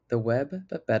The Web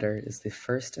But Better is the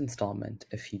first installment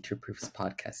of Future Proof's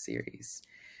podcast series,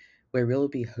 where we'll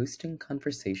be hosting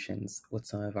conversations with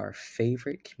some of our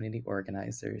favorite community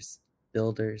organizers,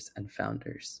 builders, and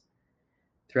founders.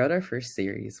 Throughout our first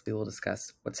series, we will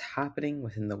discuss what's happening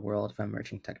within the world of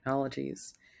emerging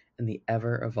technologies and the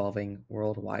ever-evolving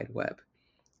World Wide Web,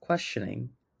 questioning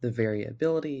the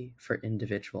variability for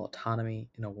individual autonomy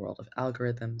in a world of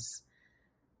algorithms,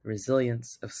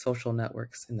 resilience of social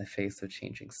networks in the face of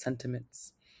changing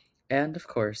sentiments, and, of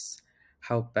course,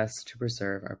 how best to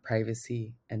preserve our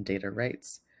privacy and data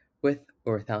rights with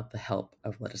or without the help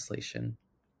of legislation.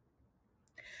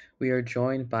 We are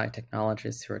joined by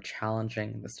technologists who are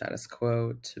challenging the status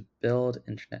quo to build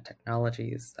internet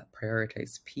technologies that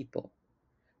prioritize people,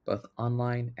 both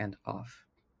online and off.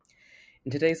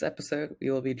 In today's episode,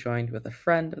 we will be joined with a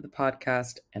friend of the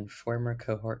podcast and former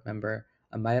cohort member,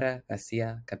 Aimara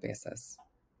Garcia Cabezas.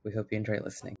 We hope you enjoy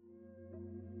listening.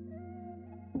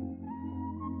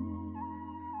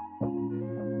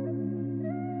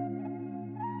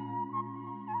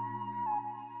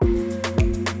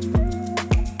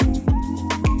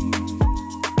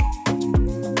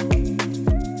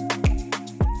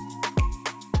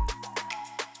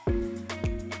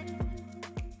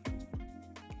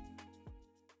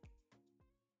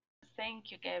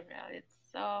 Thank you, Gabriel. It's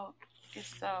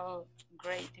so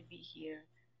great to be here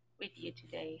with you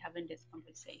today, having this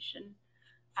conversation.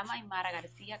 I'm Aimara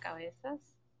Garcia Cabezas,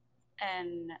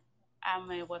 and I'm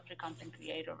a Web3 content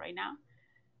creator right now.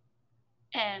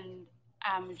 And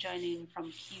I'm joining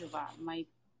from Cuba, my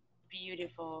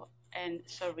beautiful and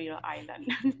surreal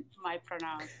island. My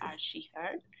pronouns are she,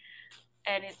 her,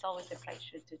 and it's always a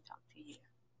pleasure to talk to you.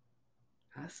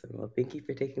 Awesome. Well, thank you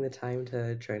for taking the time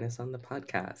to join us on the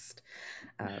podcast.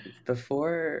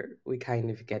 Before we kind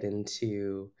of get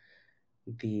into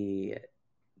the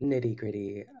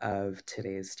nitty-gritty of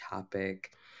today's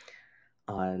topic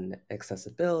on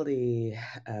accessibility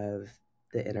of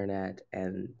the internet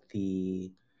and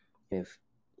the kind of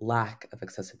lack of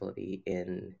accessibility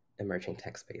in emerging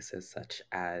tech spaces such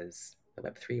as the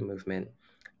Web3 movement,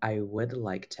 I would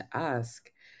like to ask,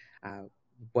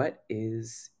 what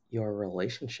is your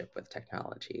relationship with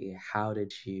technology? How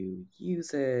did you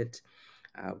use it?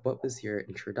 What was your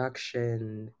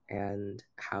introduction? And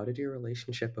how did your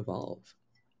relationship evolve?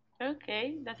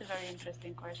 Okay, that's a very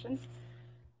interesting question.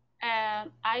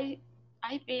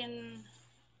 I've been,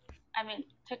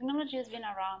 technology has been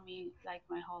around me like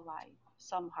my whole life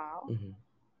somehow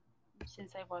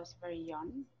since I was very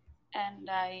young, and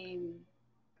I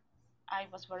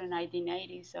was born in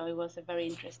 1980, so it was a very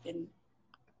interesting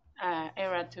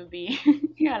era to be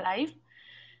alive.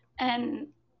 And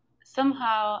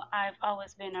somehow I've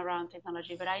always been around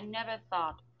technology, but I never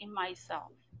thought in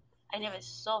myself. I never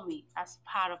saw me as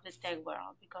part of the tech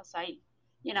world because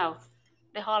you know,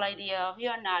 the whole idea of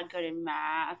you're not good in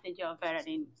math and you're better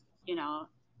in,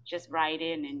 just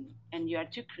writing and you are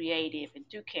too creative and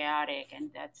too chaotic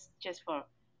and that's just for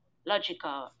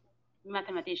logical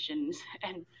mathematicians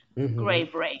and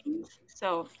great brains.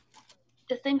 So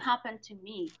the same happened to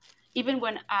me. Even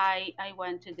when I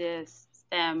went to this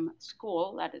STEM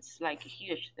school, that is like a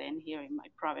huge thing here in my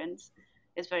province,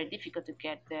 it's very difficult to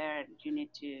get there. You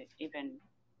need to even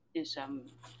do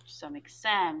some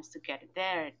exams to get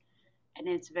there, and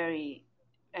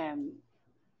um,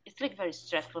 it's like very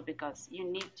stressful because you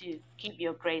need to keep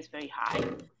your grades very high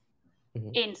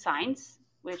in science,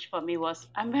 which for me was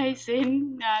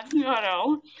amazing, not at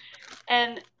all.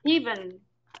 And even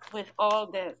with all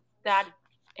that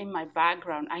in my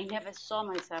background, I never saw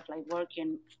myself like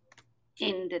working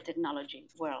in the technology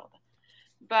world.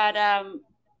 But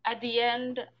at the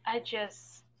end, I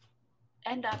just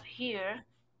end up here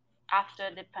after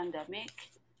the pandemic.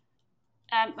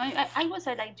 I was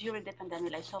like during the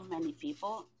pandemic, like so many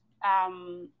people.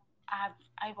 Um,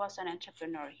 I was an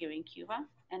entrepreneur here in Cuba,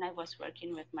 and I was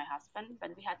working with my husband,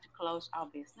 but we had to close our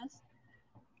business,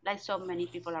 like so many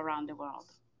people around the world.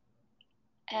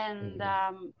 And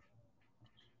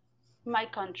my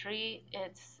country,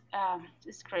 it's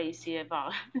crazy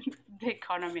about the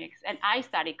economics, and I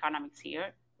study economics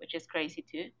here, which is crazy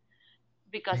too,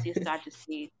 because you start to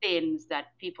see things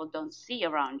that people don't see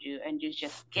around you, and you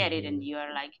just get it, and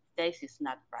you're like, this is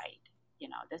not right.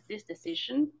 This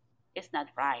decision is not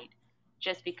right.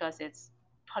 Just because it's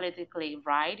politically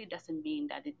right, it doesn't mean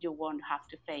that you won't have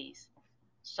to face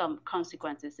some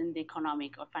consequences in the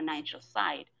economic or financial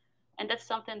side. And that's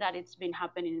something that it's been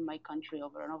happening in my country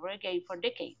over and over again for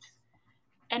decades.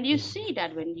 And you see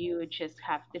that when you just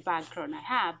have the background I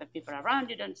have, but people around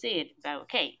you don't see it. But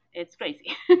okay, it's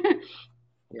crazy.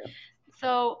 Yeah.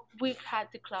 So we've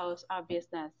had to close our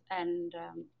business, and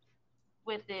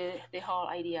with the whole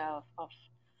idea of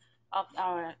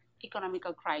our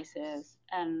economical crisis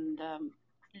and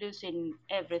losing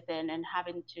everything and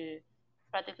having to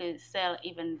practically sell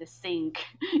even the sink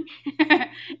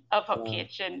of our Yeah.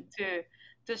 kitchen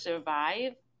to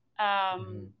survive. Um,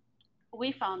 Hmm.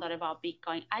 we found out about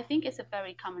Bitcoin. I think it's a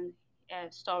very common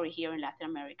story here in Latin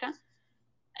America.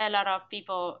 A lot of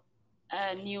people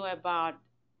knew about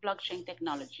blockchain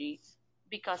technology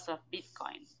because of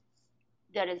Bitcoin.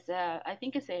 There is a, I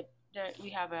think it's a, there, we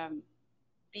have a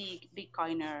big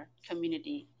Bitcoiner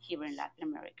community here in Latin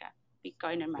America,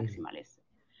 Bitcoiner Hmm. maximalism.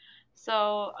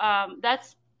 So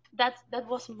that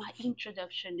was my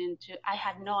introduction into. I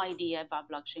had no idea about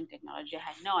blockchain technology. I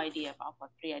had no idea about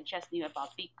Web3. I just knew about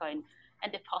Bitcoin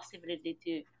and the possibility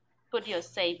to put your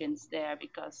savings there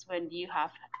because when you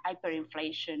have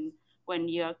hyperinflation, when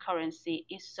your currency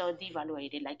is so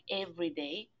devaluated, like every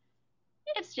day,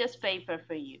 it's just paper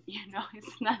for you.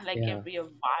 It's not like Yeah. every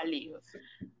value,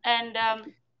 and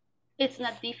it's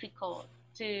not difficult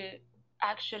to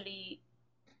actually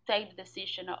take the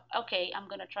decision of, okay, I'm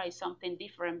going to try something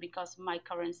different because my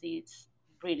currency is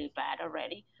really bad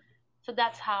already. So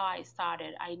that's how I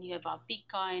started. I knew about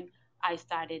Bitcoin. I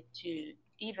started to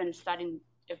even studying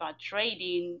about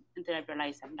trading until I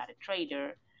realized I'm not a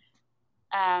trader.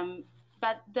 um,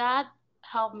 but that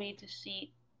helped me to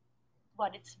see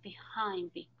what it's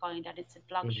behind Bitcoin, that it's a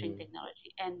blockchain Hmm.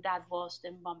 technology. And that was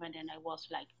the moment and I was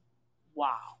like,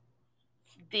 wow,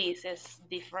 this is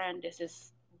different. This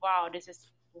is wow, this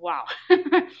is wow.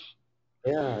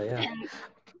 Yeah. Yeah. and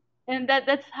and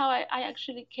that's how I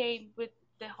actually came with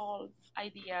the whole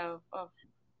idea of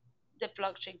the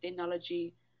blockchain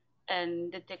technology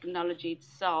and the technology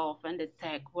itself and the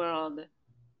tech world.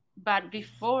 But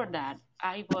before that,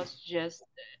 I was just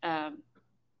um,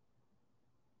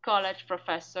 college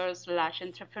professor slash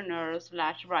entrepreneur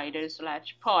slash writer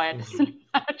slash poet Hmm.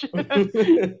 slash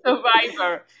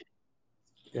survivor.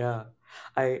 Yeah.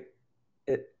 I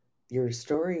it your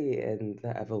story and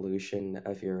the evolution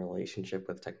of your relationship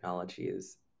with technology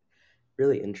is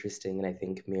really interesting, and I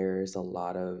think mirrors a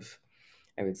lot of,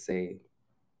 I would say,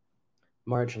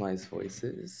 marginalized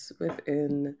voices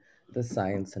within the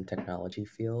science and technology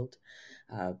field.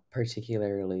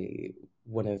 Particularly,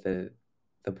 one of the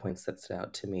points that stood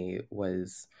out to me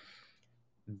was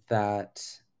that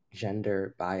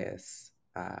gender bias.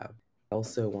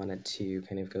 Also wanted to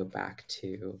kind of go back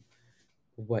to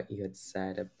what you had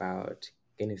said about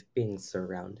kind of being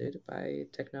surrounded by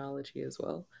technology as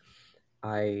well.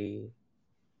 I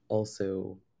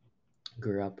also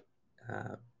grew up,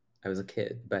 uh, I was a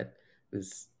kid, but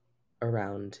was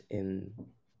around in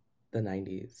the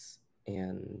 90s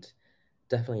and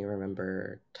definitely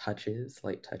remember touches,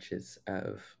 light touches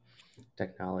of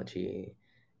technology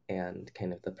and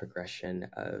kind of the progression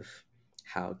of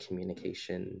how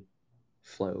communication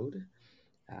flowed,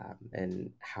 and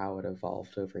how it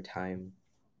evolved over time.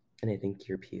 And I think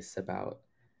your piece about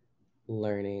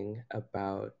learning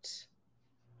about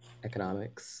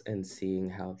economics and seeing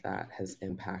how that has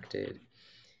impacted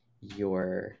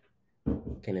your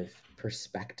kind of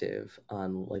perspective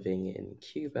on living in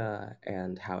Cuba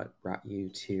and how it brought you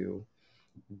to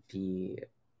the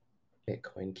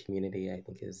Bitcoin community, I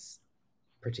think is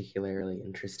particularly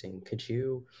interesting. Could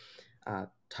you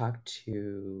talk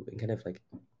to and kind of like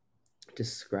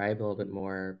describe a little bit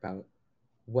more about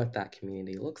what that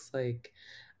community looks like,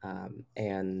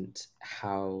 and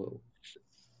how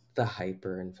the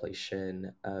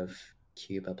hyperinflation of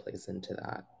Cuba plays into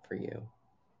that for you?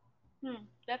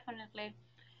 Definitely.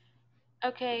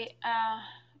 Okay,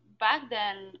 back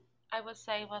then I would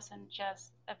say it wasn't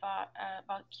just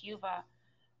about Cuba.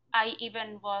 I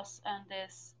even was on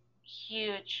this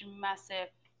huge, massive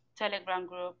Telegram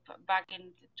group back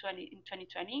in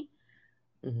 2020.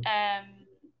 Hmm. Um,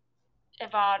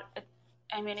 about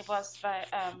I mean, it was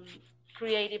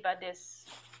created by this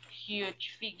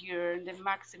huge figure, the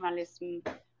maximalism,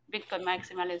 Bitcoin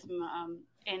maximalism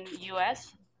in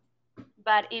US.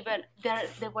 But even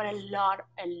there were a lot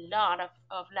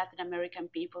of Latin American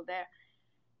people there,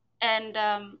 and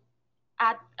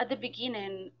at the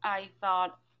beginning I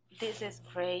thought this is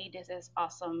great, this is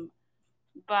awesome,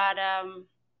 but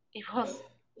it was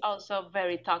also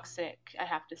very toxic, I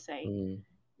have to say,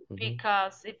 Mm-hmm.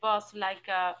 because it was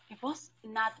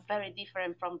not very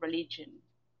different from religion.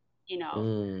 You know,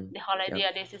 Mm. the whole Yep.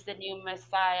 idea this is the new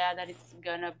Messiah that it's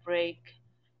gonna break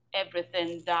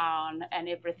everything down and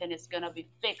everything is gonna be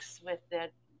fixed with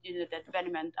the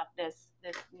advent of this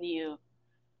new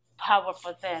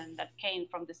powerful thing that came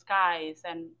from the skies,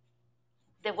 and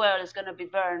the world is gonna be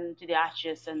burned to the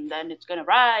ashes and then it's gonna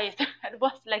rise. It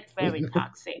was like very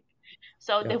toxic.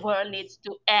 So the Yep. world needs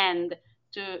to end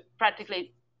to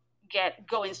practically get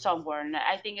going somewhere. And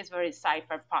I think it's very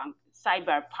cyberpunk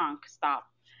stuff,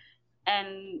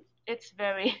 and it's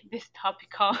very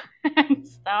dystopical and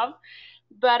stuff.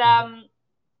 But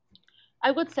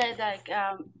I would say that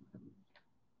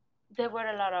there were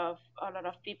a lot of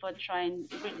people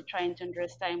really trying to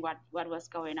understand what was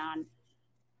going on,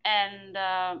 and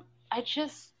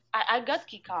I got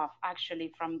kicked off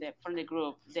actually from the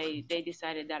group. They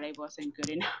decided that I wasn't good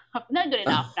enough, not good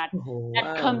enough, Oh, not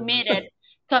wow. committed.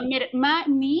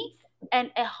 Me and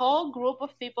a whole group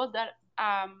of people that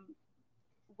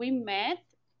we met,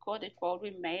 quote unquote,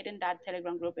 we met in that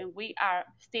Telegram group, and we are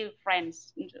still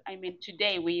friends. I mean,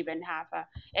 today we even have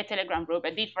a Telegram group,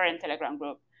 a different Telegram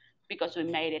group, because we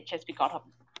made it just because of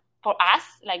for us,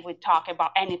 like we talk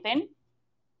about anything.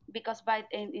 Because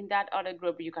in that other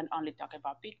group you can only talk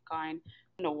about Bitcoin.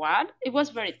 You know what? It was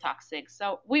very toxic.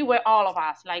 So we were all of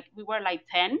us, like we were like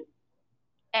 10,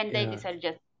 and they Yeah.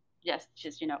 decided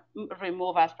just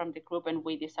remove us from the group, and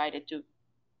we decided to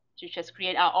just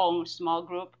create our own small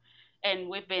group, and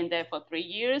we've been there for 3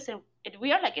 years, and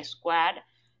we are like a squad,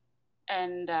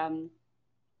 and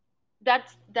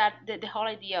that the whole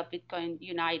idea of Bitcoin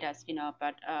unite us,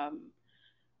 but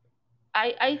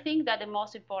I think that the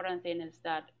most important thing is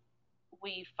that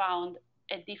we found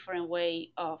a different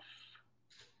way of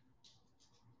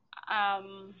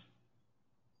um,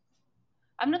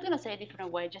 I'm not gonna say a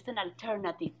different way, just an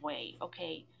alternative way,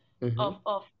 okay, Mm-hmm.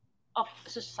 of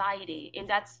society, and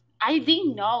that's I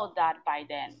didn't know that by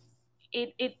then.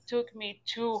 It took me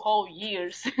 2 whole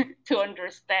years to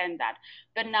understand that,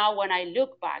 but now when I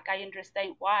look back, I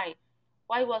understand why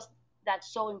was that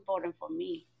so important for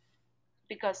me,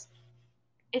 because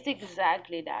it's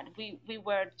exactly that we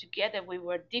were together, we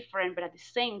were different, but at the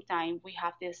same time we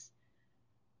have this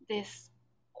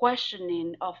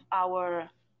questioning of our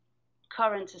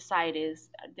current societies,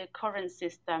 the current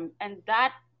system, and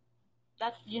that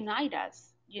unite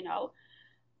us.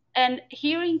 And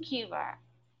here in Cuba,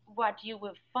 what you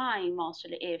will find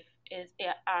mostly if is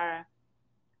are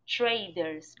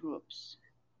traders groups,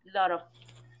 a lot of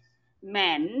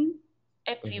men,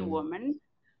 a few Mm-hmm. women,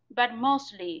 but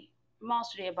mostly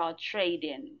about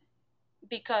trading,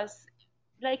 because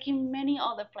like in many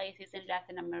other places in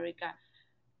Latin America,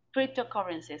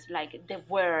 cryptocurrencies, like the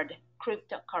word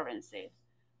cryptocurrency,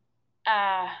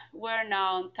 were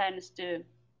known thanks to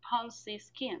Ponzi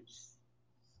schemes.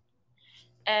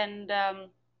 And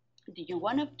do you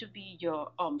want to be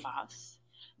your own boss?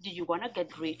 Do you want to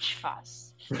get rich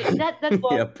fast? That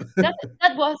was Yep.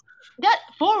 that was that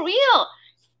for real.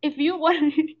 If you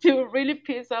wanted to really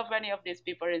piss off any of these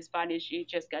people in Spanish, you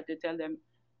just got to tell them,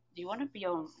 "Do you want to be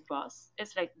your own boss?"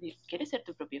 It's like, "¿Quieres ser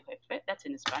tu propio jefe?" That's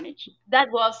in Spanish. That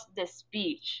was the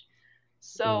speech.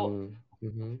 So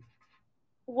Mm-hmm.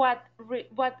 what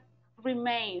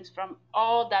remains from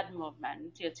all that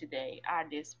movement till today are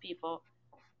these people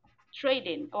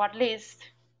trading, or at least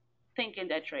thinking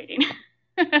they're trading.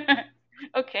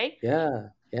 Okay. Yeah,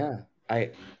 yeah.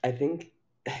 I think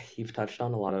you've touched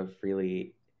on a lot of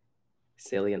really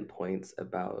salient points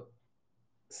about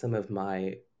some of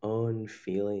my own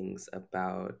feelings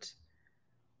about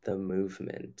the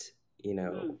movement. You Mm,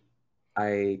 know,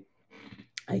 I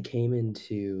I came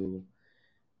into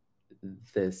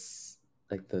this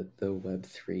like the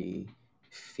Web3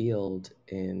 field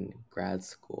in grad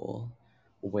school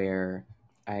where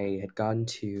I had gone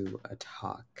to a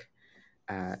talk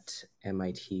at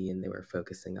MIT and they were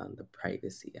focusing on the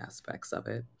privacy aspects of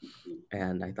it. mm,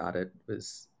 And I thought it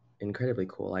was incredibly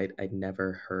cool. I'd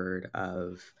never heard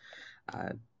of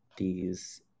uh,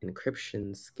 these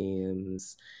encryption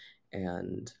schemes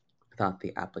and thought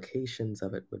the applications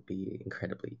of it would be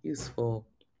incredibly useful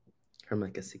from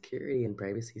like a security and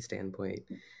privacy standpoint.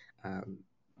 Um,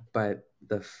 but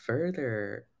the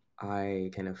further I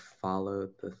kind of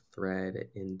followed the thread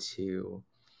into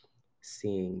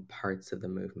seeing parts of the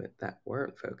movement that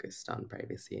weren't focused on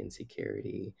privacy and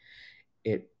security,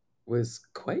 it was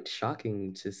quite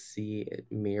shocking to see it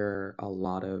mirror a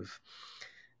lot of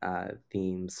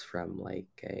themes from like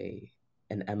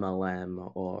an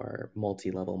MLM or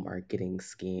multi-level marketing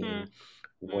scheme mm,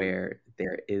 mm, where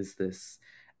there is this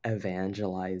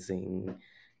evangelizing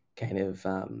kind of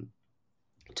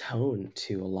tone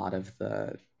to a lot of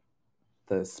the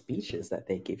speeches that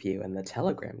they give you in the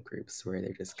Telegram groups where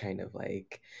they're just kind of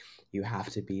like, you have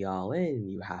to be all in,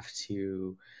 you have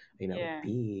to, yeah.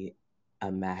 be a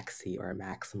maxi or a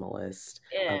maximalist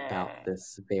about Yeah.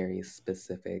 this very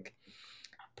specific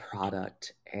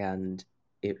product. And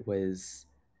it was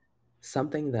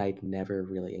something that I'd never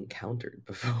really encountered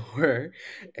before.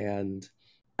 And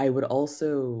I would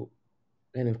also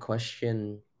kind of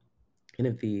question kind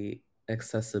of the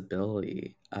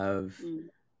accessibility of Mm.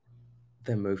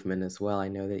 the movement as well. I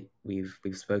know that we've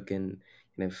spoken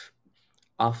kind of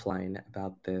offline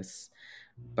about this,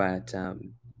 but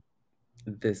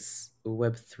this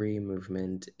Web3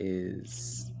 movement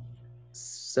is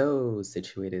so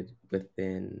situated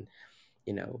within,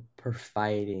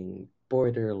 providing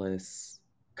borderless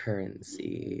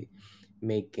currency,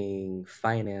 making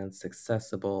finance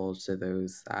accessible to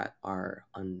those that are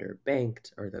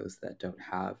underbanked or those that don't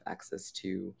have access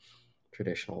to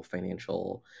traditional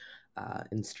financial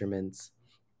instruments,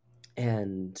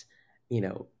 and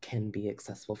can be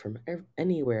accessible from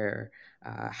anywhere.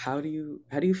 How do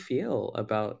you feel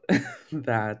about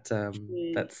that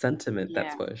sentiment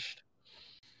that's Yeah. pushed?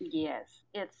 Yes.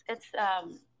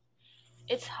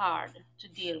 It's hard to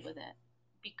deal with it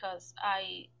because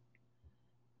I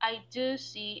do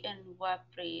see in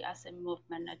Web3 as a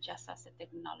movement, not just as a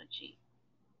technology,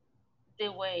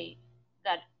 the way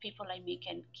that people like me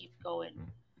can keep going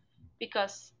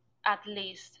because at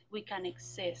least we can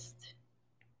exist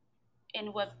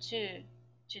in Web2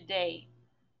 today.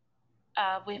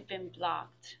 We've been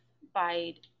blocked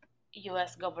by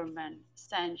US government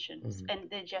sanctions Hmm. and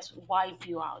they just wipe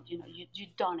you out. You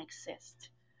don't exist.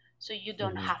 So you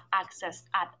don't Hmm. have access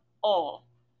at all.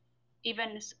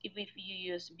 Even if you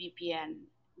use VPN,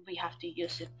 we have to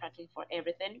use it practically for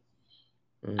everything,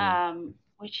 Hmm.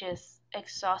 which is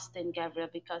exhausting, Gabriel,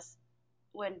 because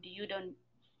when you don't,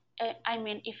 I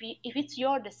mean, if it's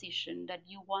your decision that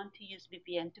you want to use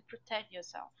VPN to protect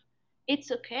yourself,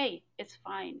 it's okay, it's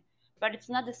fine. But it's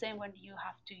not the same when you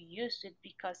have to use it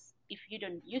because if you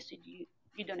don't use it,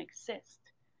 you don't exist.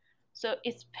 So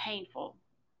it's painful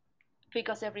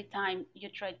because every time you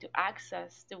try to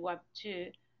access the Web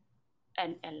 2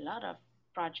 and a lot of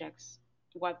projects,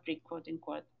 Web3 quote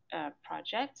unquote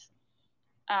projects,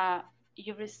 uh,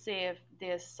 you receive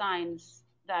these signs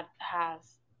that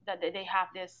they have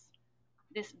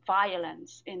this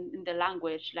violence in the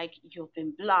language, like you've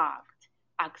been blocked,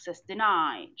 access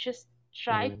denied. Just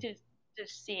try Hmm. to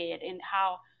see it in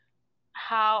how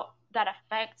that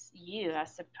affects you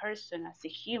as a person, as a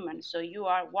human. So you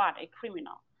are what? A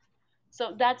criminal.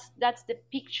 So that's the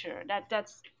picture.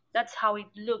 That's how it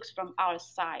looks from our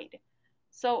side.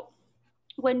 So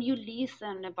when you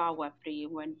listen about Web3,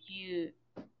 when you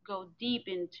go deep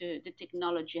into the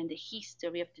technology and the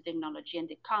history of the technology and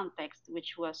the context,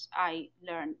 which was I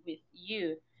learned with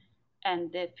you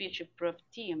and the Future Proof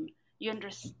team, you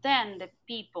understand the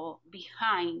people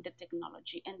behind the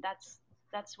technology, and that's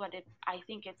what I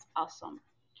think it's awesome.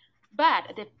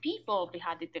 But the people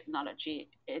behind the technology,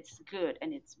 it's good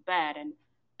and it's bad, and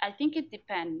I think it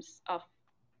depends of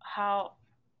how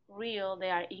real they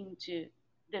are into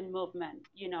the movement,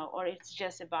 or it's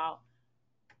just about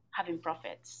having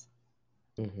profits.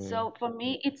 Hmm. So for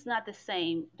me, it's not the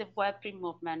same, the Web3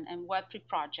 movement and Web3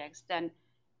 projects, than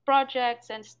projects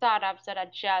and startups that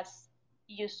are just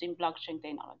using blockchain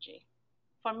technology.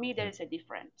 For me, there Yep. is a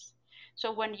difference.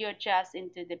 So when you're just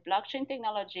into the blockchain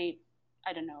technology,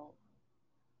 I don't know,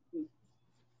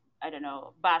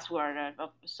 buzzword or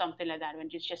something like that, when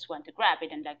you just want to grab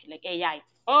it and like AI.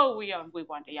 Oh, we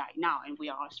want AI now, and we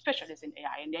are specialists in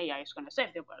AI, and AI is going to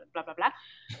save the world. Blah blah blah.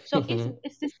 So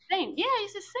it's the same. Yeah,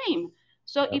 it's the same.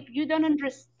 So if Yep. you don't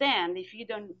understand, if you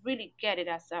don't really get it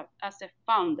as a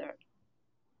founder,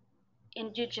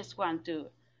 and you just want to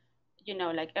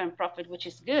like earn profit, which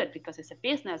is good because it's a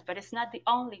business, but it's not the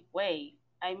only way.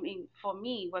 I mean, for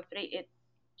me, Web3, it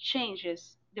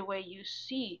changes the way you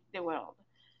see the world.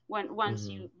 When once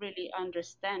Hmm. you really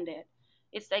understand it,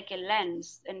 it's like a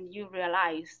lens, and you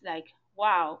realize, like,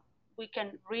 wow, we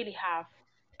can really have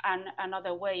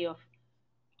another way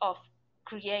of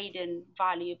creating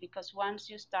value, because once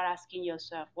you start asking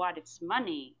yourself what is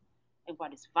money and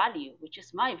what is value, which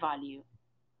is my value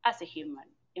as a human,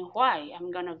 and why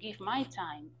I'm gonna give my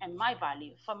time and my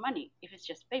value for money if it's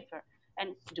just paper.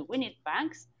 And do we need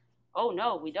banks? Oh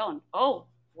no, we don't. Oh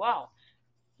wow.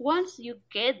 Once you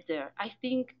get there, I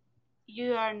think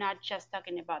you are not just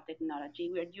talking about technology.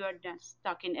 You are just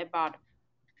talking about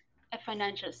a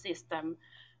financial system.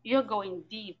 You're going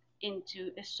deep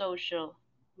into a social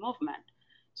movement.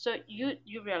 So you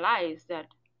realize that,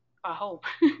 I hope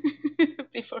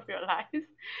people realize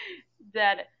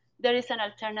that there is an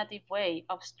alternative way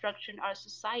of structuring our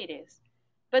societies.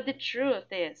 But the truth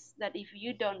is that if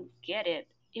you don't get it,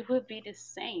 it will be the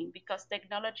same, because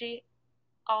technology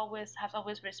always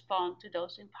respond to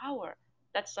those in power.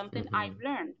 That's something Hmm. I've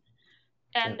learned.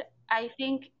 Yep. And I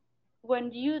think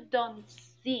when you don't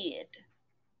see it,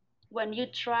 when you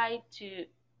try to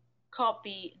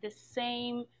copy the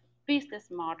same business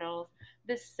models,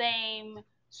 the same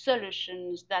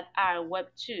solutions that are Web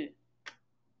 2,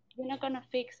 you're not gonna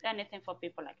fix anything for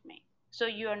people like me. So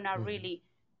you're not Mm-hmm. really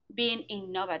being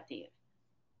innovative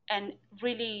and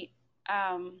really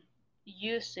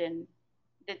using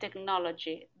the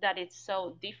technology that is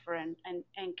so different and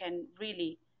can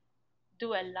really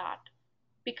do a lot.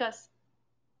 Because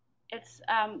it's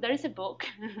there is a book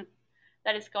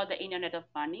that is called The Internet of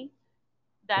Money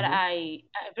that Mm-hmm. I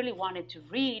really wanted to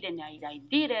read, and I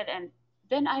did it, and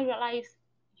then I realized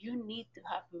you need to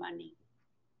have money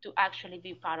to actually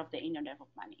be part of the Internet of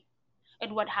Money.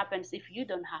 And what happens if you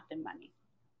don't have the money?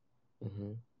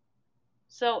 Mm-hmm.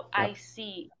 So I Yep.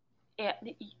 see, yeah,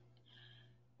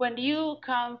 when you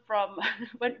come from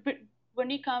when when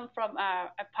you come from a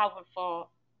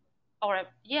powerful or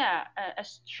a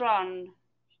strong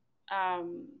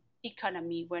um,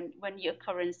 economy, when your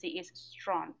currency is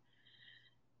strong,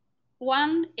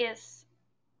 one is,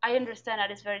 I understand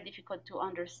that it's very difficult to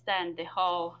understand the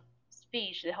whole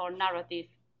speech, the whole narrative,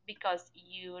 because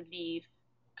you live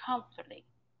comfortably,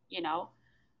 you know,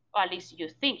 or at least you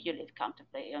think you live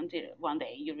comfortably until one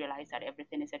day you realize that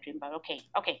everything is a dream. But okay,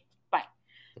 okay, bye.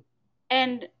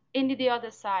 And in the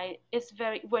other side, it's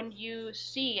very, when you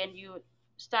see and you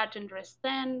start to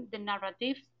understand the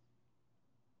narrative,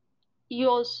 you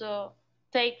also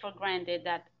take for granted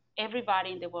that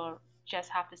everybody in the world just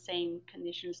have the same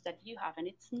conditions that you have, and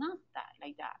it's not that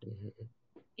like that. Mm-hmm.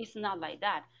 It's not like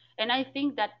that. And I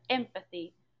think that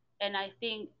empathy, and I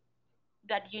think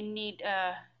that you need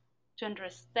to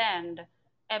understand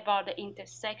about the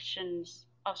intersections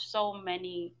of so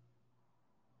many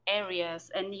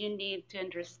areas, and you need to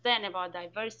understand about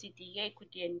diversity,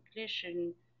 equity, and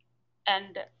inclusion,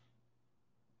 and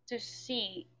to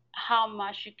see how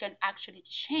much you can actually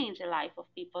change the life of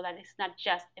people, that it's not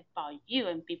just about you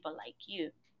and people like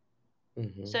you.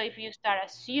 Mm-hmm. So if you start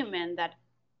assuming that,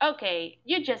 okay,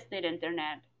 you just need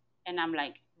internet, and I'm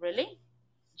like, really?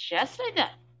 Just like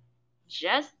that?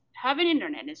 Just having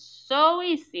internet is so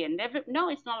easy and no,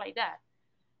 it's not like that.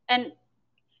 And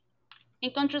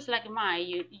in countries like mine,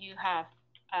 you have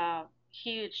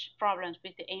huge problems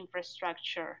with the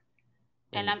infrastructure,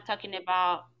 and Mm-hmm. I'm talking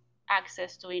about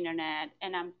access to internet,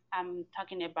 and I'm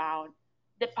talking about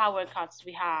the power cuts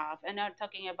we have, and I'm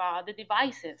talking about the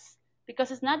devices,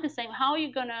 because it's not the same. How are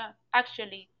you gonna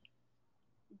actually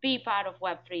be part of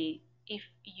Web3 if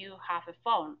you have a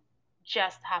phone?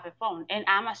 Just have a phone, and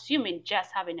I'm assuming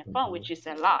just having a phone, Mm-hmm. which is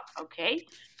a lot. Okay,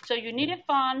 so you need Yeah. a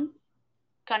phone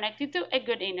connected to a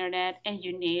good internet, and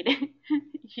you need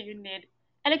you need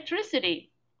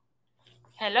electricity.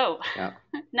 Hello, Yeah.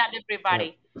 not Yep.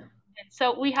 everybody. And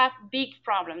so we have big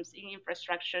problems in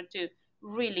infrastructure to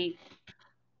really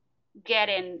get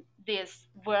in this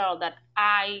world that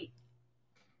I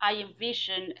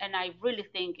envision, and I really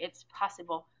think it's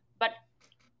possible. But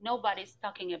nobody's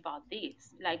talking about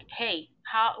this. Like, hey,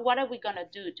 how what are we gonna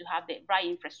do to have the right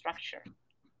infrastructure?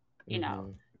 You know,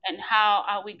 Mm-hmm. and how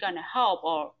are we gonna help,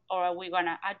 or are we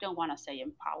gonna? I don't want to say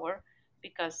empower,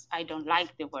 because I don't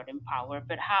like the word empower.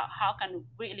 But how can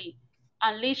we really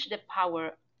unleash the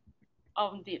power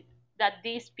of the that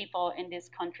these people in these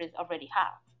countries already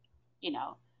have? You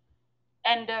know,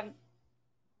 and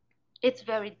it's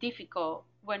very difficult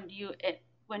when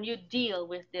you deal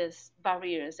with these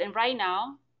barriers. And right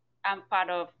now, I'm part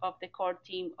of the core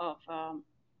team of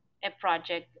a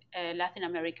project, a Latin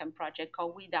American project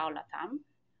called Without Latam,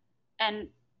 and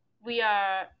we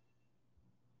are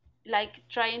like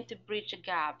trying to bridge a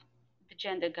gap, the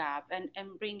gender gap, and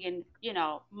bring in,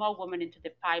 more women into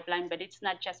the pipeline. But it's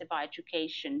not just about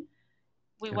education.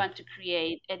 We Yeah. want to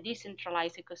create a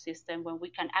decentralized ecosystem where we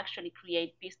can actually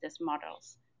create business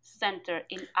models centered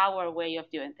in our way of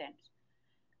doing things.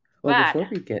 Well, But before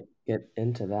we get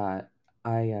into that,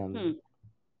 I hmm,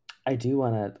 I do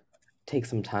want to take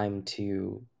some time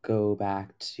to go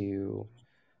back to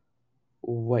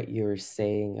what you're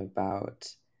saying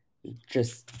about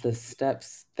just the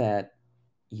steps that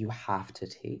you have to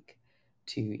take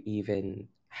to even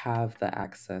have the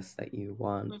access that you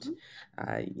want. hmm,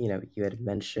 You had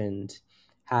mentioned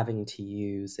having to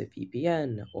use a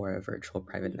VPN or a virtual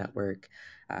private hmm, network,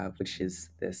 which is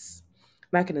this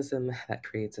mechanism that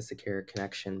creates a secure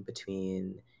connection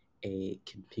between a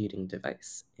computing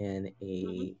device and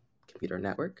hmm, a computer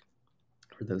network.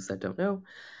 For those that don't know,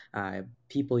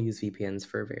 people use VPNs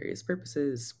for various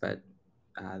purposes, but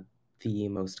uh, the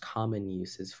most common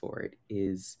uses for it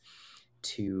is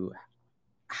to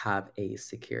have a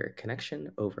secure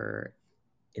connection over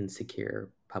insecure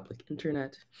public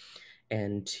internet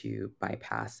and to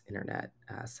bypass internet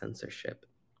censorship.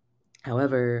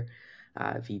 However,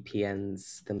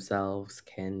 VPNs themselves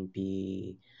can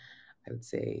be, I would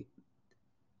say,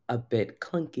 a bit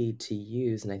clunky to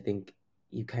use. And I think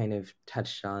you kind of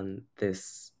touched on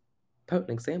this potent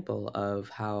example of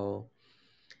how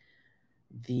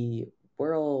the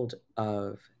world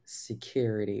of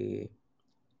security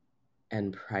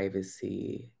and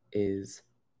privacy is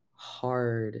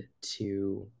hard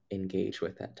to engage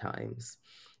with at times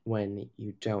when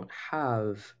you don't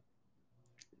have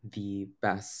the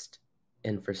best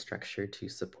infrastructure to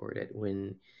support it,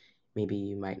 when maybe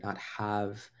you might not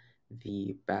have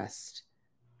the best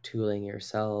tooling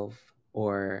yourself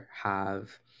or have,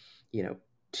 you know,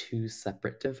 two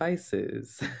separate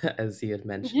devices, as you had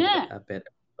mentioned Yeah. a bit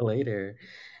later.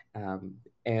 Um,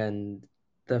 and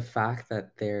the fact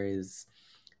that there is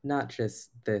not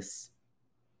just this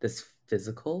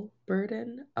physical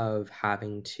burden of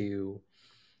having to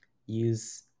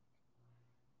use,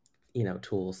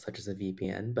 tools such as a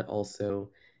VPN, but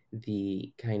also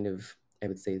the kind of, I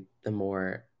would say, the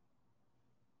more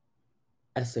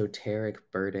esoteric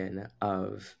burden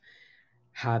of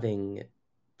having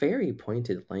very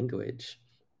pointed language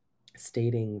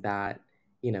stating that,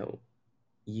 you know,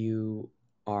 you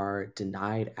are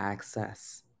denied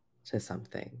access to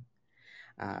something.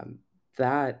 Um,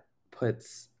 that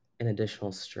puts an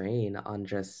additional strain on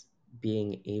just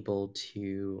being able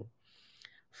to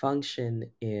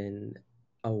function in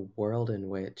a world in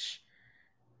which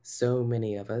so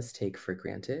many of us take for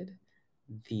granted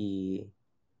the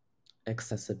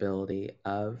accessibility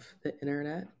of the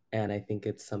internet. And I think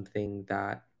it's something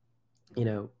that,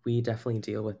 we definitely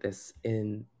deal with this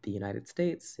in the United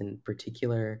States in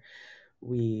particular.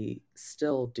 We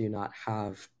still do not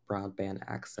have broadband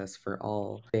access for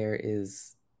all. There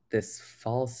is this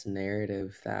false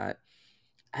narrative that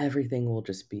everything will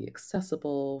just be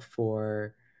accessible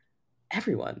for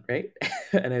everyone, right?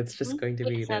 And it's just going to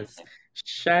be this Exactly.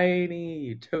 shiny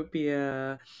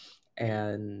utopia,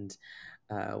 and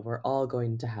we're all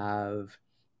going to have,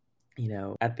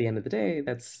 at the end of the day,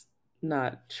 that's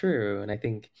not true. And I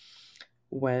think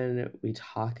when we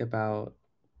talk about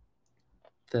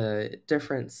the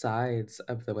different sides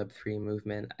of the Web3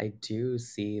 movement, I do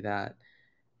see that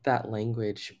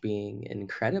language being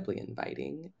incredibly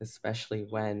inviting, especially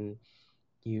when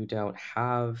you don't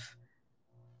have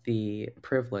the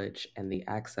privilege and the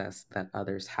access that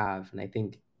others have. And I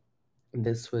think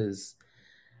this was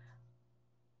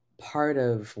part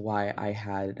of why I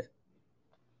had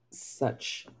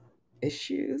such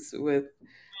issues with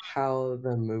how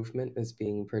the movement was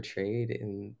being portrayed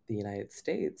in the United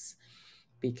States,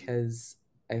 because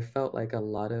I felt like a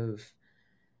lot of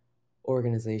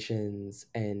organizations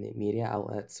and media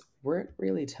outlets weren't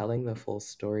really telling the full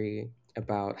story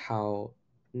about how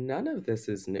none of this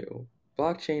is new.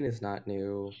 Blockchain is not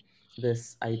new.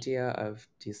 This idea of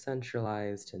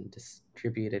decentralized and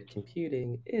distributed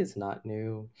computing is not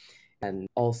new. And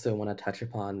also want to touch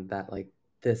upon that, like,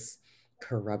 this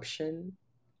corruption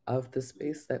of the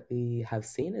space that we have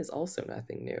seen is also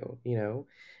nothing new.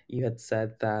 You had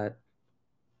said that,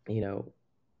 you know,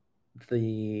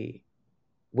 the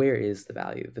where is the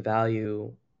value? The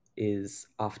value is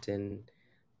often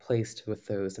placed with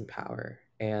those in power.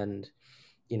 And,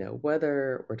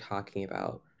 whether we're talking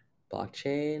about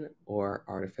blockchain or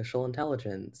artificial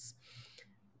intelligence,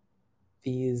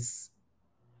 these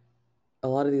a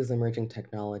lot of these emerging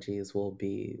technologies will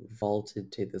be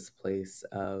vaulted to this place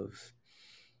of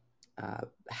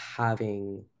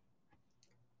having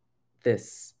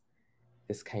this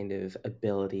this kind of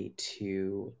ability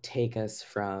to take us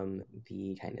from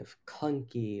the kind of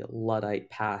clunky Luddite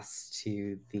past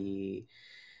to the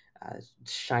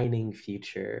shining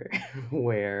future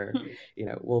where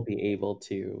we'll be able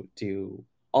to do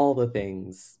all the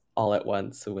things all at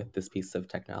once with this piece of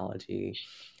technology,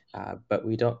 but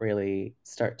we don't really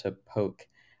start to poke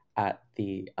at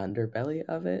the underbelly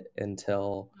of it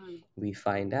until Mm. we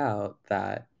find out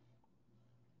that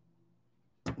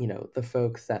the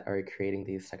folks that are creating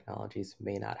these technologies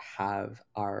may not have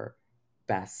our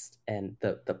best and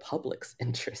the public's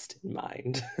interest in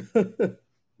mind.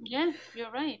 Yeah,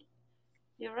 you're right.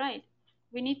 You're right.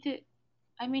 We need to,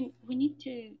 I mean, we need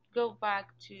to go back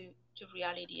to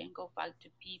reality and go back to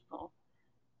people,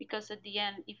 because at the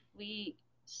end, if we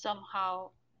somehow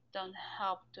don't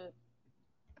help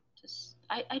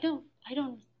I don't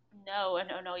know. I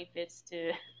don't know if it's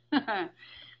to,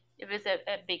 if it's a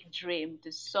big dream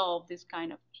to solve this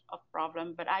kind of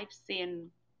problem, but I've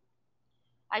seen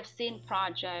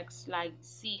projects like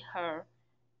See Her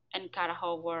and Cara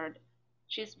Howard.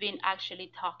 She's been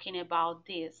actually talking about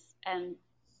this, and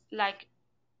like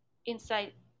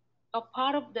inside a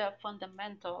part of the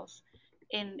fundamentals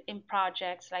in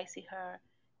projects like See Her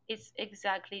is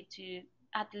exactly to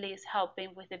at least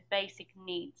helping with the basic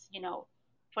needs,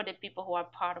 for the people who are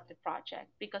part of the project.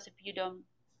 Because if you don't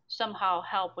somehow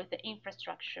help with the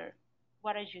infrastructure,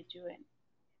 what are you doing?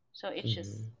 So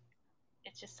Mm-hmm.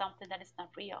 it's just something that is not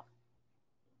real.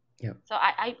 Yep. So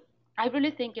I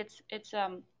really think it's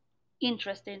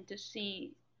interesting to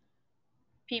see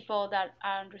people that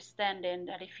are understanding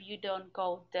that if you don't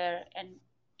go there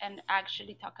and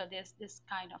actually tackle this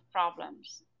kind of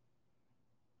problems,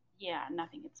 yeah,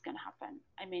 nothing is gonna happen.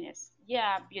 I mean, it's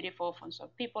yeah beautiful for some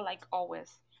people, like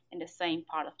always in the same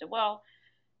part of the world,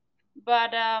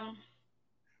 but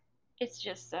it's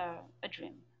just a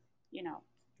dream, you know.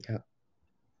 Yep.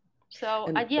 So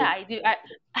And yeah, I do.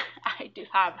 I do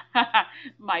have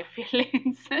my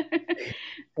feelings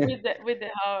with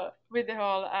the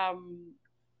whole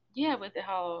yeah, with the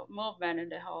whole movement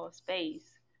and the whole space.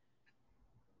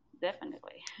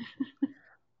 Definitely.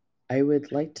 I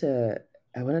would like to,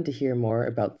 I wanted to hear more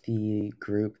about the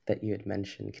group that you had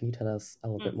mentioned. Can you tell us a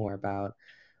little bit Mm. more about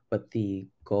what the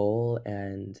goal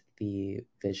and the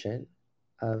vision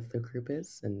of the group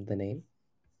is and the name?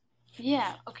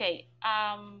 Yeah. Okay.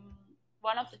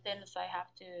 One of the things I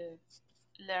have to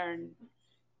learn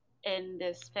in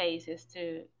this space is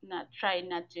to not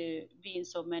to be in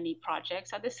so many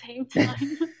projects at the same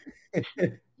time.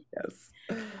 Yes.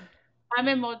 I'm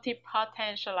a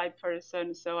multi-potential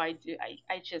person, so I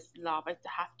just love it to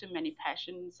have too many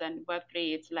passions. And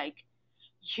Web3, it's like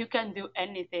you can do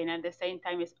anything. At the same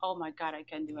time, it's oh my God, I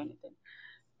can do anything.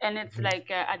 And it's Mhm. like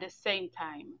at the same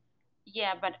time,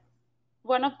 yeah. But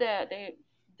one of the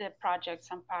projects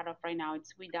I'm part of right now,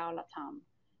 it's Without Latam.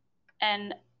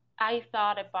 And I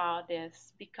thought about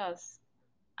this because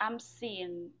I'm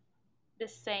seeing the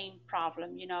same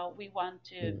problem. You know, Mm, we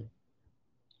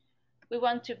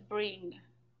want to bring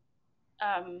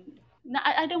um, no,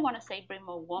 I don't want to say bring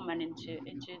more women into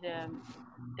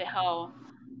the whole.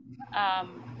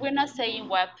 We're not saying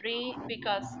Web3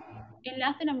 because in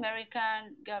Latin America,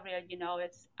 Gabriel, you know,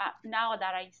 it's now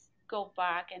that go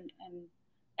back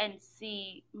and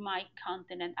see my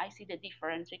continent, I see the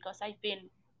difference because I've been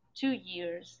 2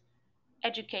 years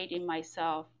educating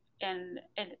myself in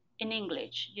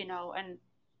English, you know, and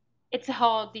it's a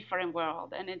whole different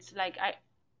world, and it's like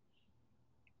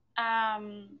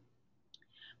um,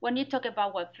 when you talk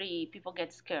about Web3, people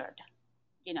get scared,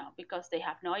 you know, because they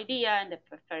have no idea, and the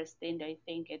first thing they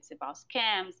think it's about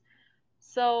scams.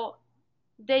 So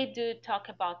they do talk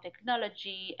about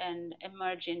technology and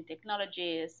emerging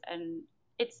technologies, and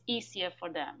it's easier for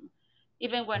them,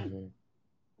 even mhm,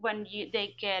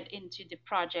 they get into the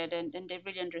project and they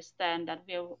really understand that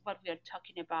we're what we are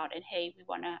talking about, and hey, we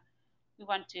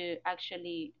want to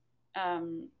actually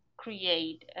um,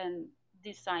 create and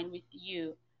design with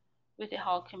you, with the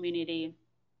whole community,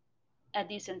 a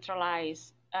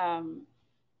decentralized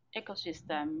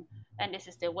ecosystem, and this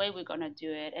is the way we're going to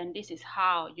do it, and this is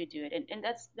how you do it, and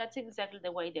that's exactly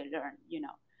the way they learn, you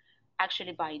know,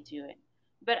 actually by doing.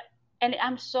 But and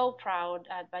I'm so proud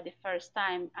that by the first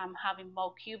time I'm having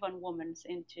more Cuban women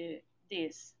into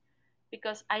this,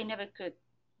 because I never could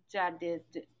that did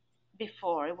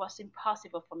before. It was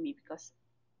impossible for me because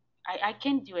I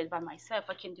can't do it by myself.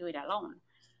 I can do it alone,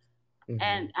 mhm.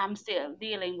 and I'm still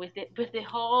dealing with the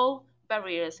whole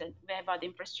barriers and about the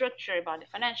infrastructure, about the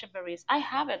financial barriers. I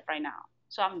have it right now,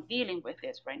 so I'm dealing with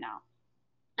this right now.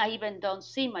 I even don't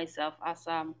see myself as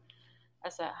a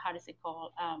how does it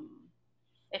called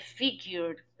a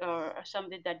figure or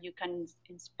something that you can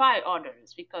inspire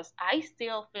others, because I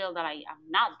still feel that I am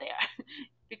not there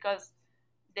because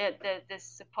the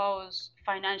supposed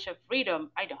financial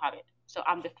freedom, I don't have it. So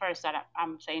I'm the first that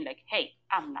I'm saying like, hey,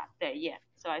 I'm not there yet.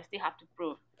 So I still have to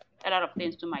prove a lot of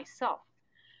things to myself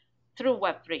through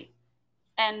Web3.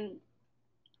 And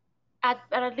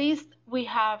at least we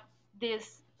have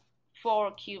these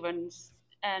four Cubans,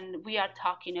 and we are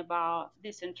talking about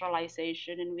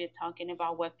decentralization, and we're talking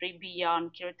about Web3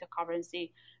 beyond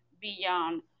cryptocurrency,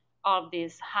 beyond all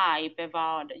this hype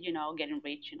about, you know, getting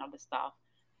rich and all the stuff.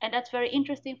 And that's very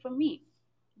interesting for me.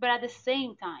 But at the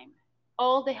same time,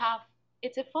 all they have,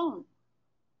 it's a phone.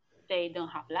 They don't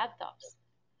have laptops.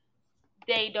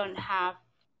 They don't have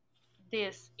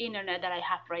this internet that I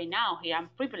have right now here. I'm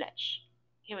privileged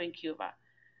here in Cuba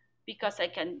because I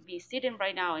can be sitting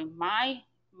right now in my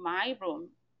room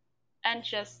and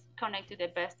just connect to the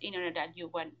best internet that you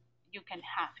can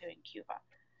have here in Cuba.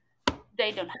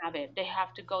 They don't have it. They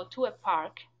have to go to a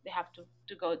park. They have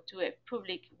to go to a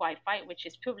public Wi-Fi, which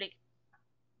is public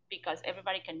because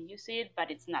everybody can use it, but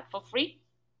it's not for free.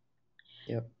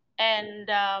 Yep. And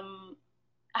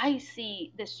I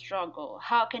see the struggle.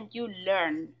 How can you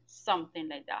learn something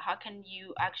like that? How can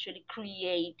you actually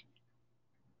create?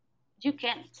 You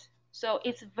can't. So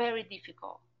it's very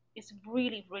difficult. it's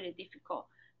really really difficult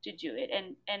to do it.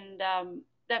 And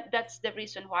that's the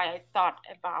reason why I thought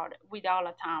about without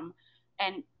a time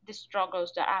and the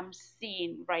struggles that I'm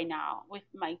seeing right now with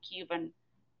my Cuban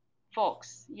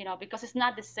folks, because it's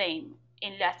not the same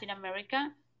in Latin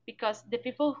America, because the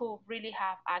people who really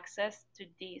have access to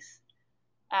this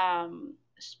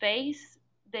space,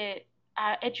 they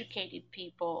are educated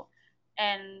people,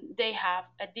 and they have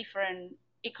a different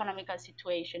economical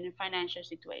situation and financial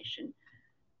situation.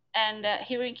 And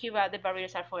here in Cuba, the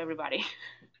barriers are for everybody,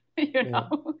 you Yeah.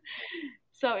 know.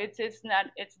 So it's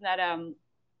not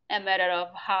a matter of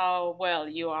how well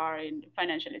you are in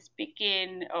financially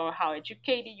speaking or how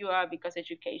educated you are, because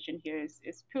education here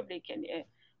is public, and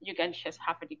you can just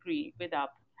have a degree without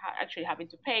actually having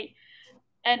to pay,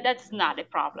 and that's not a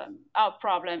problem. Our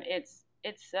problem is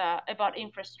it's about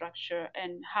infrastructure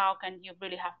and how can you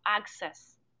really have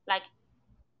access, like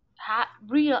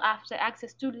real after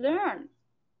access to learn.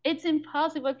 It's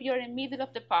impossible if you're in the middle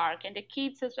of the park and the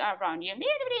kids are around you.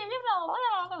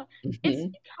 It's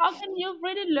Mhm. how can you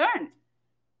really learn?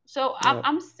 So I'm, Yeah.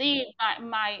 I'm seeing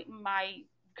my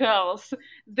girls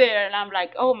there, and I'm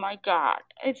like, oh my god,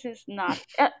 it is not.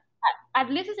 At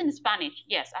least it's in Spanish.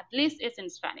 Yes, at least it's in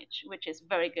Spanish, which is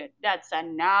very good. That's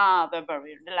another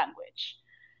barrier, the language.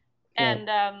 Yeah.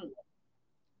 And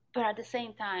but at the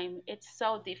same time, it's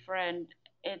so different.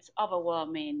 It's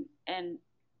overwhelming, and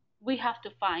we have to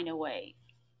find a way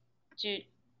to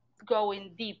go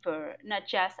in deeper, not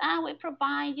just we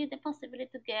provide you the possibility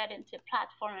to get into a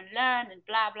platform and learn and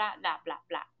blah blah blah blah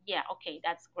blah. Yeah, okay,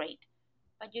 that's great,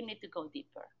 but you need to go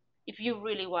deeper if you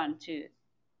really want to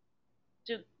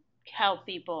help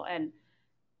people and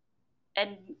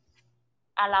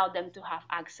allow them to have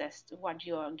access to what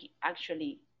you are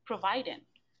actually providing.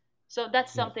 So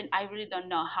that's Yeah. something I really don't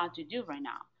know how to do right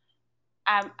now.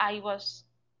 I was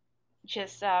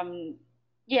just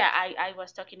yeah, I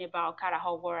was talking about Cara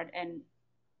Howard and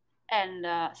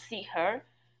see her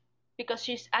because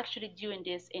she's actually doing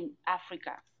this in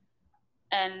Africa.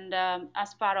 And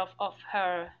as part of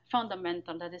her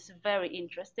fundamental, that is very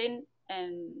interesting.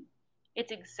 And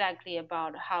it's exactly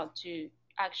about how to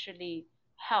actually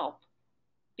help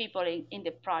people in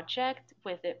the project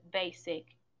with the basic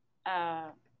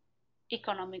uh,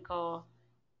 economical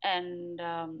and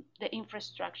the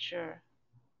infrastructure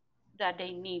that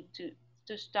they need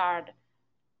to start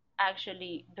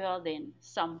actually building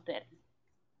something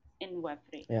in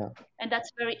Web3. Yeah. And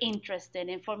that's very interesting.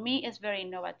 And for me, it's very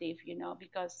innovative,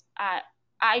 because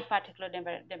I particularly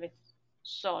never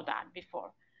saw that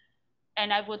before.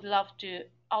 And I would love to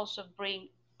also bring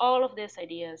all of these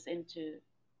ideas into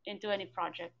any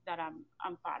project that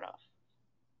I'm part of.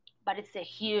 But it's a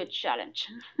huge challenge.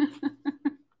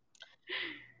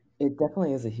 It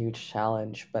definitely is a huge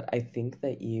challenge, but I think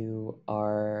that you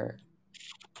are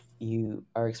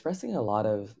expressing a lot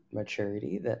of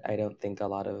maturity that I don't think a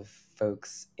lot of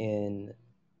folks in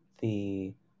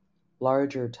the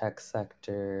larger tech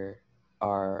sector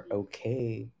are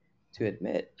okay to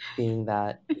admit, being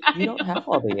that you I don't have know.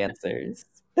 all the answers.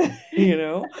 You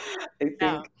know? I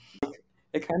No. think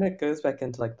it kind of goes back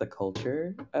into like the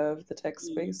culture of the tech Mm,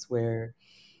 space where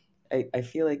I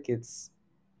feel like it's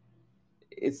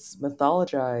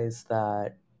mythologized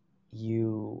that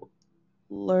you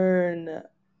learn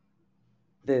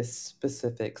this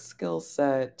specific skill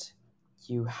set,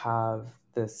 you have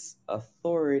this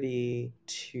authority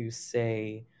to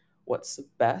say what's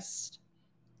best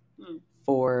mm,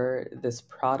 for this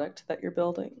product that you're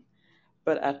building.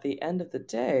 But at the end of the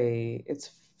day, it's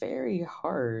very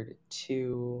hard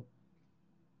to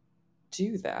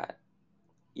do that.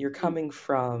 You're mm, coming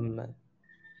from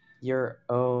your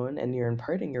own and you're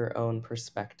imparting your own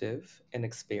perspective and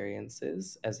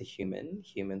experiences as a human.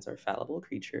 Humans are fallible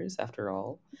creatures, after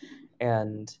all.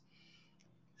 And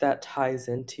that ties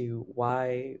into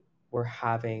why we're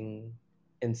having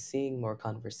and seeing more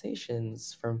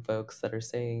conversations from folks that are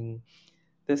saying,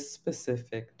 this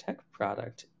specific tech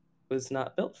product was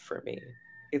not built for me.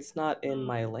 It's not in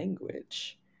my mm,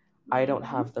 language. I don't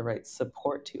mm-hmm. have the right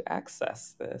support to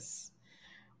access this.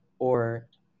 Or,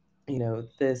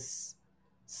 this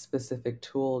specific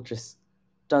tool just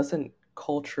doesn't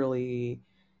culturally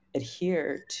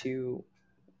adhere to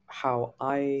how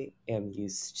I am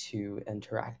used to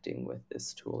interacting with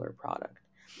this tool or product.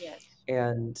 Yes.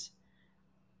 And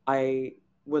I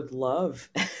would love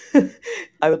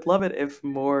I would love it if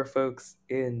more folks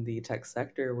in the tech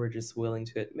sector were just willing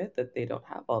to admit that they don't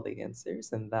have all the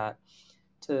answers, and that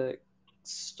to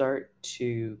start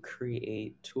to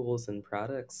create tools and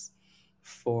products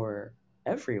for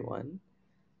everyone,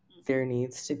 Mm-hmm. there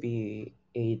needs to be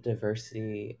a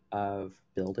diversity of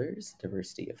builders,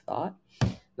 diversity of thought,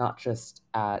 not just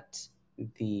at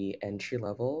the entry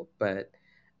level, but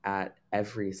at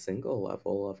every single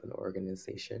level of an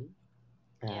organization,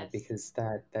 Yes. because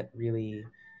that really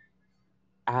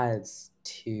adds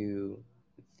to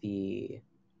the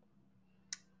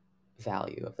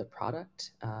value of the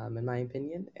product, in my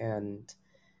opinion. And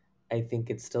I think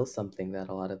it's still something that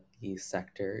a lot of the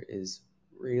sector is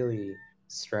really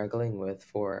struggling with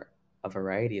for a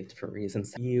variety of different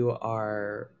reasons. You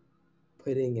are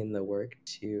putting in the work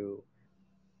to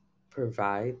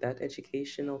provide that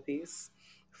educational piece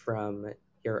from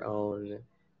your own,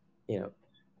 you know,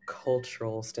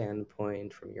 cultural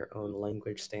standpoint, from your own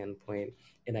language standpoint.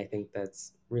 And I think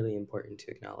that's really important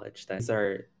to acknowledge that these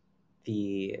are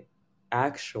the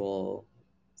actual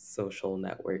social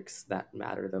networks that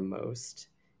matter the most,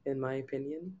 in my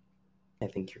opinion. I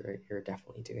think you're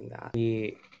definitely doing that.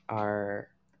 We are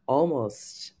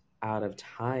almost out of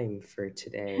time for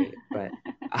today, but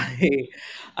I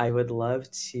I would love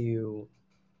to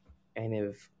kind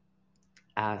of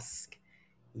ask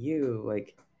you,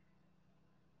 like,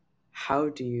 how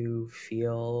do you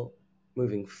feel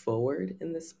moving forward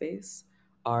in this space?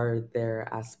 Are there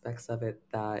aspects of it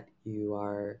that you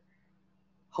are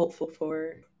hopeful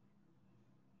for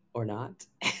or not?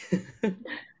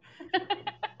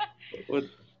 What-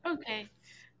 Okay.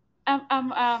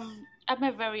 I'm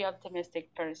a very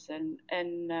optimistic person,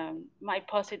 and my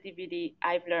positivity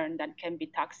I've learned that can be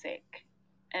toxic,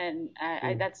 and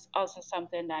mm, that's also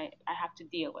something I have to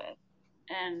deal with.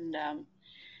 And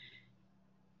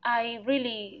I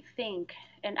really think,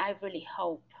 and I really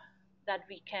hope that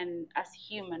we can, as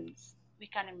humans, we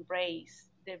can embrace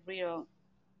the real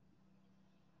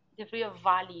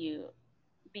value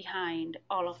behind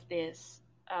all of this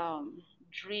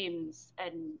dreams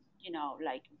and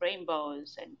like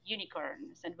rainbows and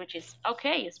unicorns, and which is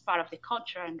okay, it's part of the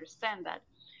culture, I understand that,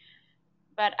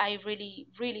 but I really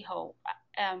really hope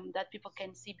that people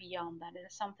can see beyond that. It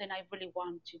is something I really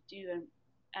want to do,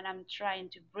 and I'm trying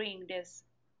to bring this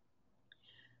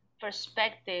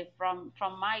perspective from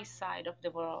my side of the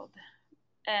world.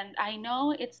 And I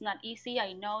know it's not easy,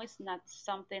 I know it's not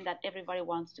something that everybody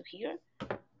wants to hear,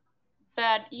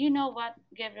 but you know what,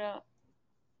 Gabriel,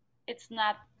 it's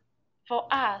not, for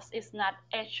us it's not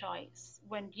a choice.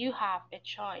 When you have a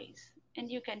choice and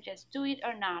you can just do it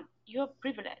or not, you're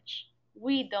privileged.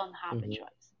 We don't have a mhm,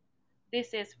 choice.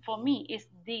 This is, for me, is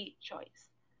the choice.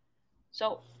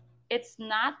 So it's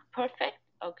not perfect,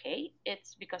 okay,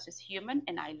 it's because it's human,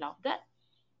 and I love that.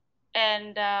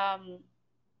 And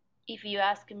if you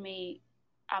ask me,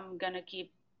 I'm gonna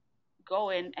keep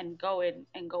going and going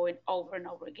and going over and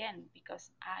over again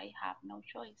because I have no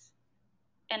choice.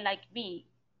 And like me,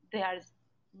 there's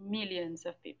millions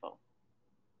of people,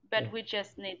 yeah. but we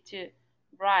just need to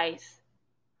rise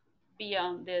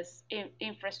beyond these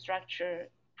infrastructure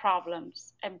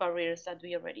problems and barriers that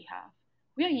we already have.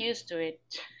 We are used to it,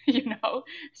 you know.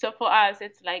 So for us,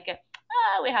 it's like,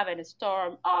 we having a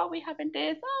storm. Oh, we having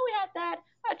this. Oh, we have that.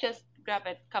 I just grab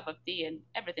a cup of tea and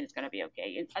everything's gonna be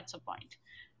okay. At some point,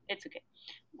 it's okay.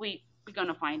 We're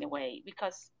gonna find a way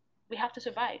because we have to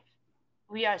survive.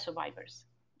 We are survivors,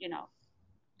 you know.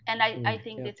 And I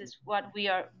think Yeah. this is what we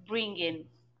are bringing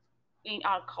in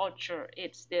our culture.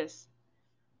 It's this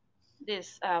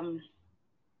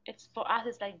it's, for us,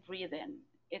 it's like breathing.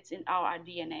 It's in our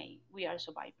DNA. We are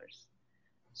survivors,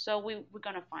 so we're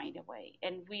gonna find a way,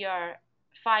 and we are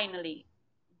finally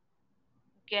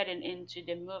getting into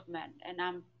the movement. And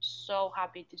I'm so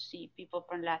happy to see people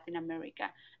from Latin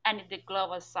America and the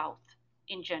global South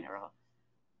in general,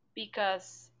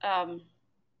 because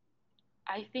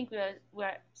I think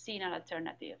we're seeing an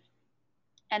alternative,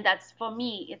 and that's, for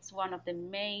me, it's one of the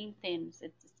main things.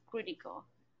 It's critical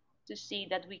to see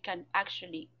that we can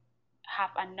actually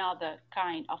have another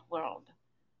kind of world.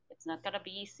 It's not going to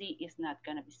be easy, it's not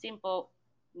going to be simple.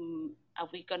 Are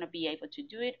we going to be able to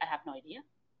do it? I have no idea.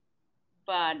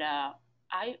 But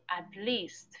I, at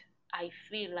least, I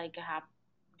feel like I have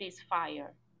this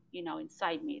fire,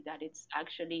 inside me, that it's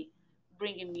actually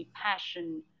bringing me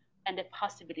passion and the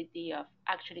possibility of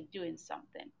actually doing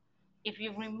something. If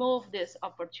you remove this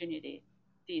opportunity,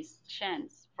 this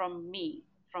chance from me,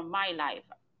 from my life,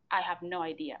 I have no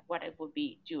idea what I would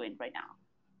be doing right now.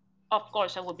 Of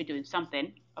course, I would be doing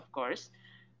something, of course,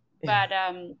 but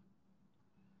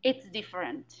it's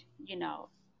different,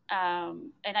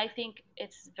 and I think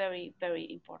it's very, very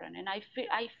important. And I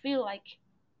feel like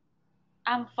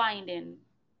I'm finding,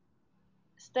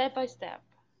 step by step,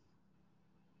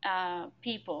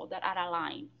 people that are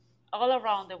aligned all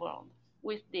around the world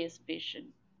with this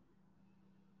vision,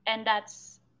 and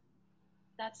that's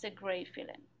a great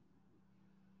feeling,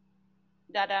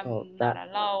 that Well, I'm not that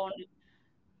alone,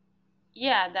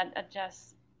 yeah, that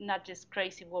just not just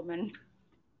crazy woman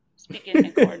speaking in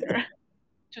a corner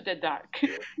to the dark,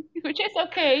 which is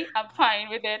okay. I'm fine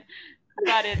with it,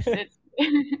 but it's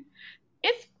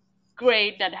it's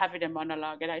great that having a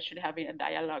monologue and actually having a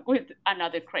dialogue with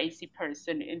another crazy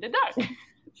person in the dark.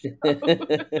 So,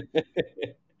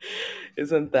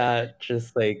 Isn't that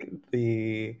just like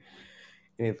the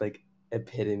like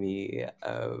epitome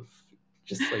of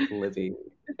just like living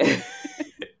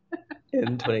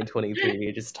in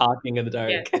 2023, just talking in the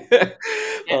yes, dark? yes,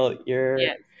 Well,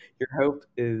 yes. your hope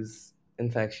is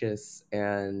infectious,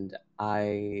 and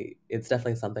I it's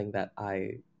definitely something that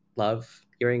I love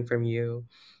hearing from you.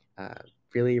 Uh,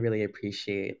 really, really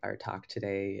appreciate our talk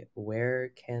today. Where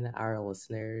can our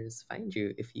listeners find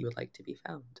you if you would like to be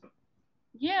found?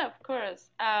 Yeah, of course.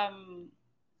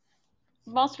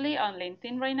 Mostly on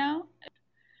LinkedIn right now,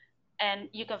 and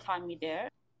you can find me there,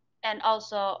 and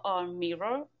also on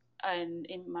Mirror and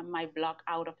in my blog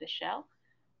Out of the Shell,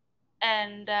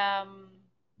 and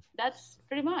that's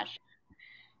pretty much.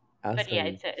 But yeah,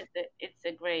 Awesome. it's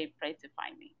a great place to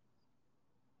find me.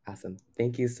 Awesome.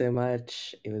 Thank you so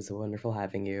much. It was wonderful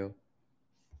having you.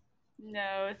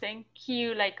 No, thank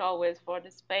you, like always, for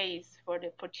the space, for the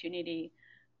opportunity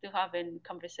to having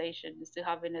conversations, to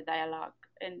having a dialogue,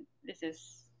 and this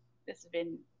has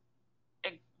been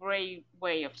a great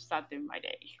way of starting my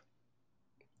day.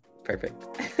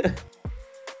 Perfect.